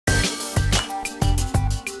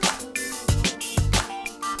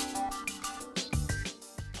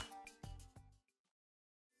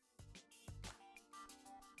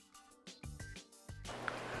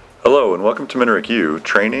Hello and welcome to Minarik U,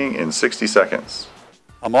 training in 60 seconds.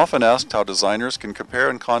 I'm often asked how designers can compare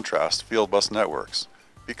and contrast Fieldbus networks.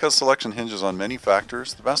 Because selection hinges on many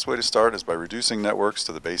factors, the best way to start is by reducing networks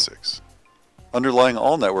to the basics. Underlying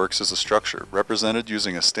all networks is a structure, represented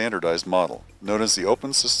using a standardized model, known as the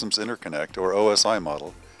Open Systems Interconnect or OSI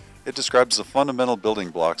model. It describes the fundamental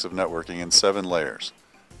building blocks of networking in 7 layers: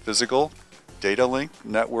 physical, data link,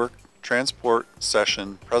 network, transport,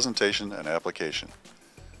 session, presentation, and application.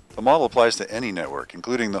 The model applies to any network,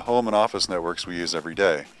 including the home and office networks we use every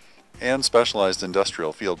day, and specialized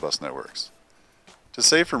industrial Fieldbus networks. To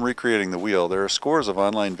save from recreating the wheel, there are scores of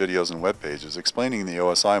online videos and web pages explaining the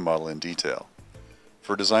OSI model in detail.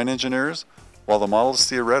 For design engineers, while the model is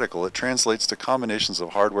theoretical, it translates to combinations of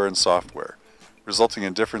hardware and software, resulting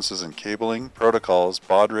in differences in cabling, protocols,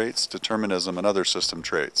 baud rates, determinism, and other system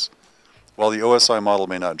traits. While the OSI model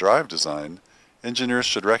may not drive design, engineers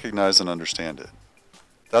should recognize and understand it.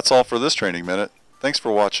 That's all for this training minute. Thanks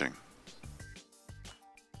for watching.